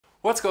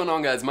What's going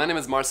on, guys? My name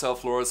is Marcel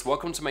Flores.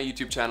 Welcome to my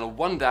YouTube channel,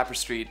 One Dapper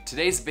Street.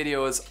 Today's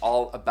video is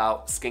all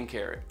about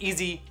skincare.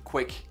 Easy,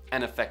 quick,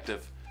 and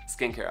effective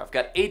skincare. I've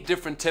got 8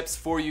 different tips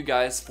for you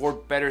guys for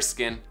better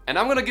skin. And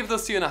I'm gonna give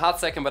those to you in a hot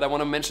second, but I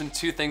wanna mention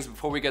 2 things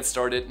before we get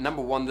started.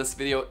 Number 1, this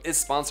video is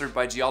sponsored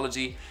by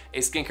Geology, a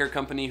skincare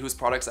company whose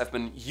products I've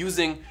been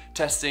using,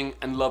 testing,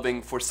 and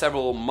loving for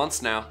several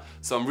months now.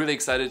 So I'm really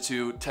excited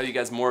to tell you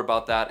guys more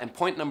about that. And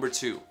point number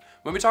 2,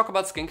 when we talk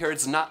about skincare,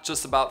 it's not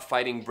just about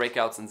fighting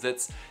breakouts and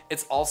zits,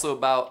 it's also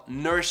about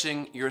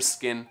nourishing your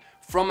skin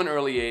from an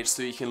early age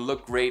so you can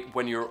look great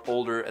when you're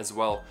older as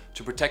well,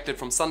 to protect it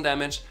from sun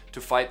damage, to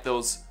fight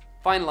those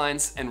fine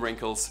lines and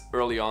wrinkles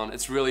early on.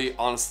 It's really,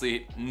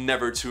 honestly,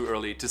 never too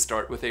early to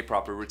start with a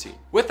proper routine.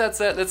 With that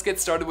said, let's get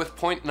started with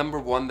point number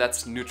 1,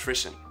 that's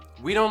nutrition.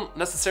 We don't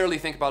necessarily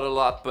think about it a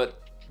lot, but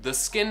the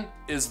skin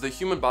is the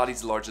human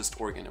body's largest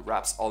organ. It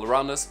wraps all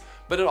around us,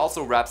 but it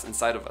also wraps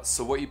inside of us.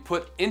 So what you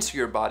put into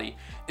your body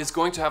is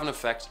going to have an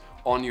effect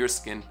on your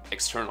skin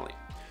externally.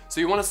 So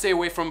you want to stay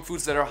away from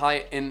foods that are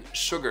high in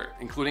sugar,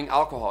 including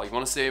alcohol. You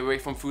want to stay away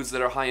from foods that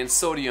are high in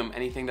sodium,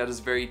 anything that is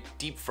very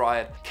deep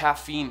fried,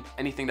 caffeine,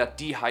 anything that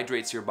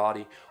dehydrates your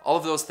body. All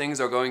of those things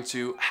are going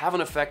to have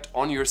an effect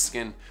on your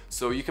skin.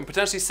 So you can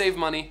potentially save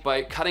money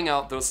by cutting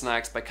out those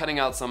snacks, by cutting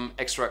out some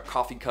extra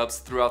coffee cups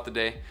throughout the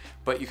day,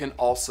 but you can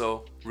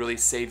also really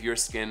save your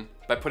skin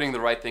by putting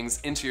the right things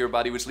into your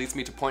body, which leads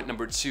me to point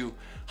number 2,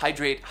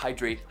 hydrate,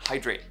 hydrate,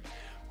 hydrate.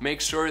 Make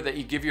sure that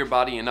you give your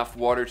body enough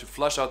water to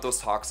flush out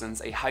those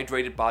toxins. A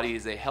hydrated body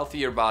is a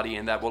healthier body,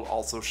 and that will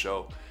also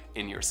show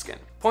in your skin.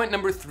 Point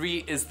number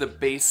 3 is the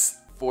base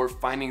for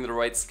finding the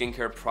right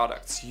skincare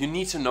products. You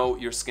need to know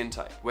your skin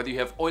type. Whether you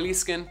have oily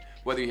skin,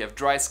 whether you have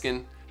dry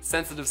skin,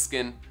 sensitive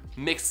skin,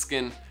 mixed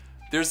skin,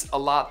 there's a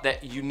lot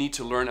that you need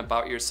to learn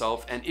about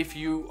yourself. And if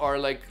you are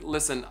like,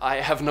 listen, I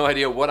have no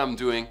idea what I'm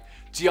doing,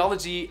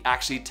 Geology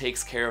actually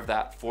takes care of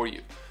that for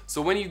you.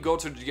 So when you go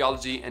to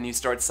Geology and you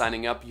start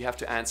signing up, you have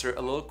to answer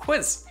a little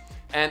quiz.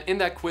 And in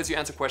that quiz, you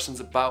answer questions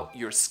about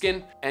your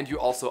skin, and you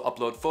also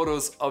upload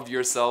photos of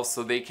yourself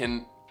so they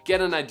can get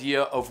an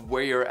idea of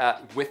where you're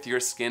at with your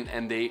skin,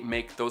 and they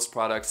make those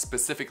products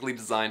specifically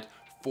designed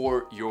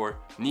for your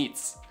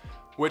needs,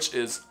 which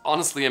is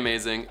honestly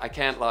amazing. I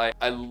can't lie.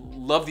 I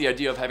love the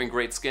idea of having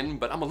great skin,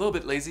 but I'm a little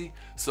bit lazy.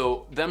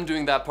 So them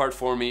doing that part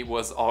for me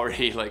was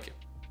already like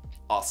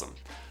awesome.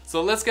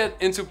 So let's get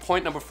into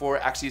point number 4,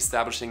 actually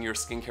establishing your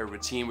skincare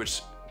routine,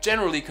 which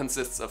generally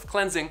consists of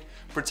cleansing,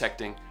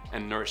 protecting,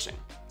 and nourishing.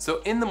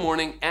 So in the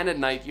morning and at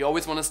night, you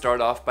always want to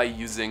start off by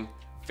using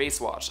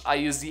face wash. I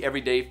use the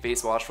everyday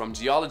face wash from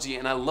Geology,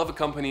 and I love a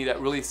company that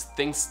really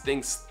thinks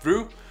things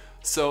through.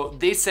 So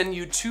they send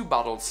you 2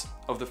 bottles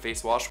of the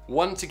face wash,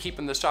 one to keep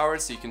in the shower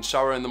so you can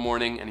shower in the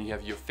morning and you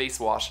have your face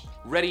wash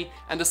ready,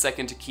 and the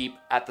second to keep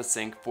at the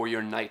sink for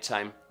your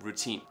nighttime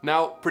routine.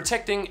 Now,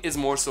 protecting is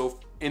more so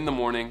in the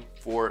morning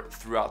for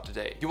throughout the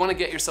day. You want to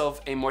get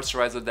yourself a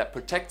moisturizer that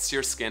protects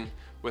your skin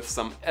with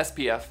some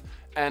SPF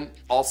and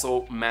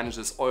also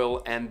manages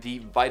oil, and the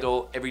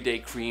Vital Everyday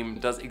Cream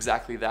does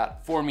exactly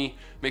that for me.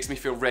 Makes me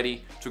feel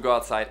ready to go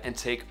outside and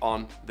take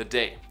on the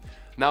day.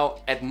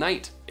 Now at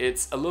night,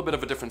 it's a little bit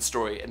of a different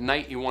story. At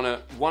night you want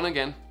to,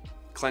 again,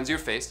 cleanse your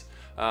face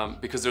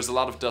because there's a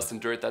lot of dust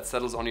and dirt that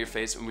settles on your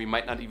face, and we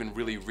might not even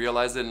really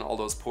realize it in all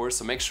those pores.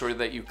 So make sure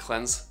that you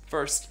cleanse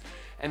first.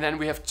 And then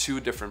we have 2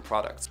 different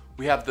products.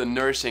 We have the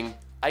Nourishing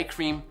Eye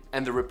Cream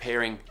and the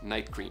Repairing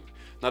Night Cream.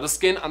 Now the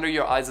skin under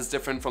your eyes is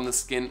different from the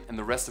skin and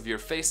the rest of your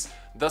face.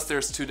 Thus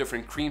there's 2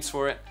 different creams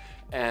for it.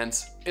 And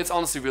it's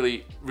honestly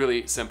really,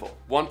 really simple.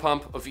 1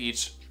 pump of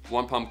each.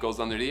 1 pump goes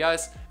under the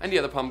eyes and the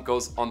other pump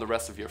goes on the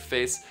rest of your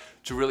face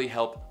to really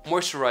help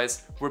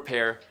moisturize,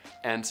 repair,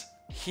 and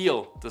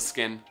heal the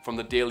skin from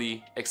the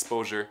daily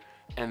exposure.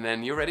 And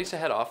then you're ready to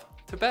head off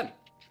to bed.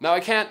 Now I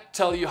can't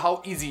tell you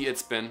how easy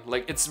it's been.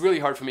 Like, it's really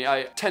hard for me.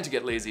 I tend to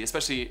get lazy,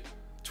 especially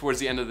towards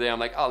the end of the day. I'm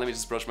like, oh, let me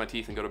just brush my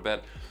teeth and go to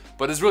bed.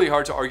 But it's really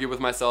hard to argue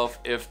with myself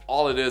if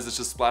all it is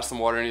just splash some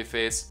water in your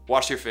face,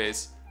 wash your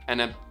face, and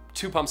then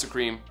 2 pumps of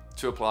cream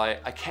to apply.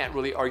 I can't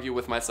really argue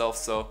with myself,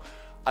 so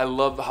I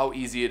love how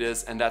easy it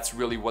is, and that's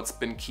really what's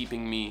been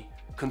keeping me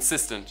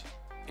consistent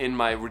in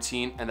my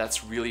routine, and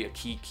that's really a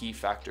key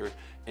factor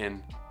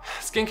in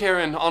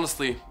skincare and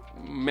honestly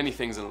many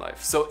things in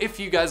life. So if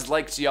you guys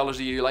like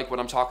Geology, you like what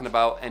I'm talking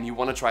about, and you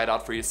want to try it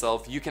out for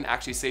yourself, you can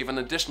actually save an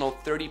additional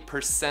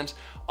 30%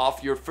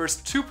 off your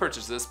first 2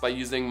 purchases by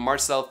using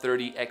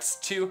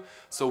Marcel30x2.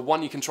 So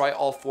 1, you can try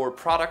all 4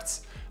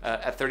 products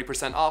at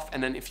 30% off,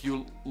 and then if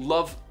you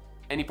love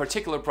any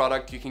particular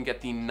product, you can get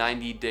the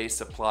 90-day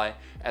supply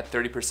at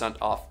 30%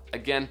 off.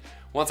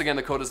 Once again,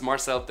 the code is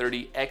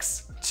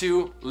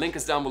Marcel30x2. Link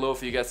is down below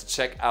for you guys to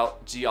check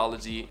out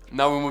Geology.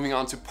 Now we're moving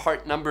on to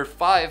part number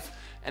 5,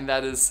 and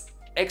that is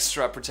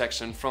extra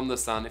protection from the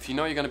sun. If you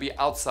know you're gonna be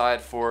outside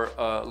for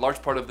a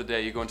large part of the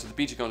day, you're going to the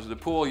beach, you're going to the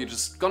pool, you're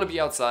just gonna be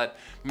outside,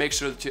 make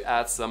sure to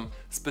add some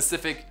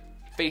specific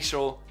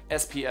facial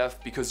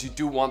SPF because you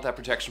do want that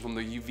protection from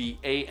the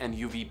UVA and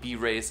UVB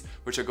rays,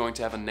 which are going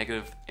to have a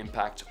negative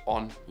impact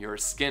on your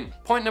skin.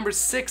 Point number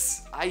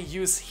 6, I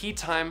use heat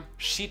time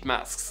sheet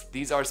masks.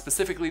 These are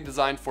specifically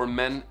designed for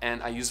men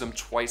and I use them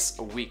twice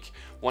a week.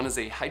 One is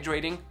a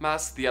hydrating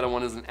mask, the other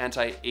one is an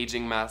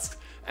anti-aging mask.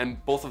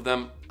 And both of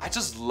them, I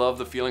just love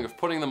the feeling of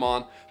putting them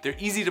on. They're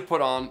easy to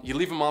put on. You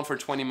leave them on for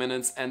 20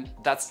 minutes and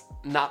that's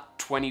not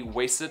 20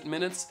 wasted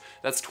minutes.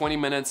 That's 20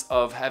 minutes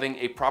of having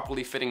a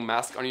properly fitting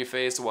mask on your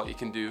face while you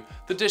can do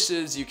the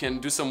dishes, you can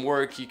do some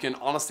work, you can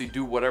honestly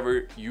do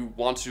whatever you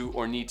want to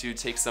or need to,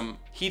 take some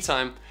heat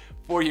time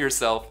for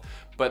yourself.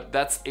 But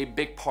that's a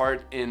big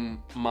part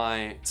in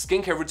my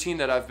skincare routine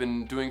that I've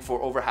been doing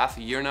for over half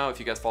a year now. If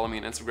you guys follow me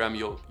on Instagram,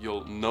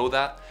 you'll know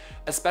that.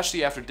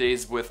 Especially after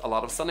days with a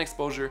lot of sun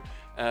exposure,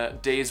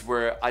 days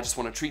where I just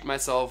want to treat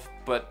myself,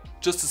 but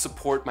just to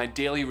support my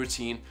daily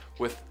routine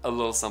with a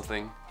little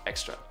something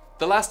extra.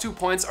 The last 2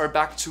 points are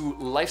back to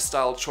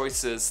lifestyle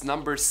choices.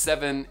 Number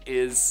 7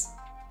 is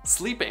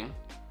sleeping,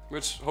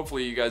 which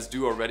hopefully you guys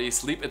do already.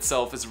 Sleep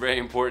itself is very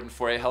important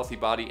for a healthy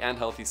body and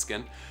healthy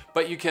skin,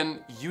 but you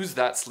can use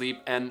that sleep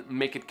and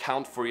make it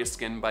count for your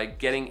skin by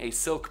getting a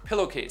silk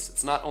pillowcase.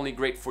 It's not only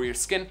great for your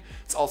skin,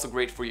 it's also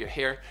great for your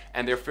hair,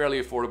 and they're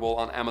fairly affordable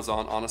on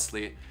Amazon,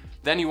 honestly.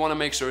 Then you want to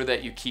make sure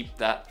that you keep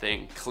that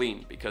thing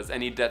clean, because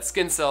any dead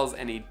skin cells,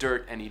 any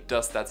dirt, any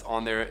dust that's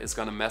on there is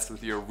going to mess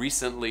with your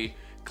recently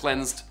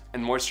cleansed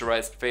and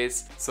moisturized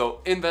face.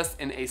 So invest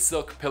in a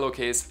silk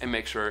pillowcase and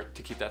make sure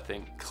to keep that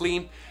thing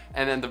clean.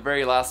 And then the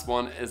very last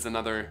one is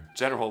another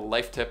general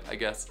life tip, I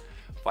guess.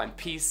 Find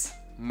peace,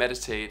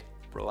 meditate,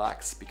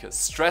 relax, because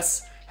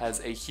stress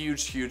has a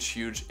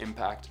huge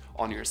impact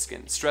on your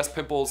skin. Stress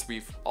pimples,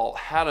 we've all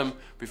had them,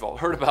 we've all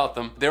heard about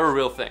them. They're a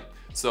real thing.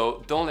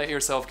 So don't let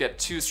yourself get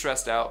too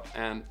stressed out.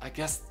 And I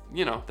guess,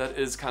 you know, that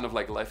is kind of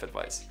like life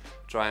advice.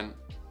 Try and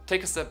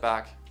take a step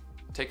back,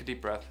 take a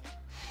deep breath.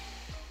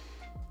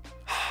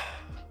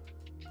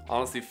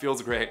 Honestly,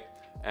 feels great,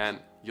 and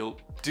you'll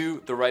do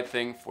the right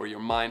thing for your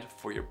mind,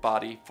 for your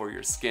body, for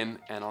your skin.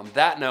 And on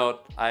that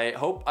note, I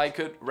hope I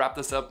could wrap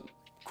this up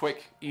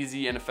quick,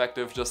 easy, and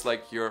effective, just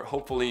like your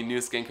hopefully new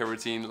skincare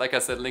routine. Like I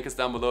said, link is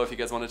down below if you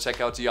guys want to check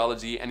out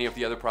Geology, any of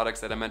the other products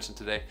that I mentioned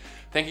today.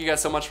 Thank you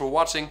guys so much for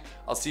watching.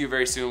 I'll see you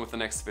very soon with the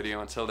next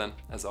video. Until then,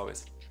 as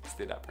always,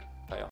 stay dapper. Bye, y'all.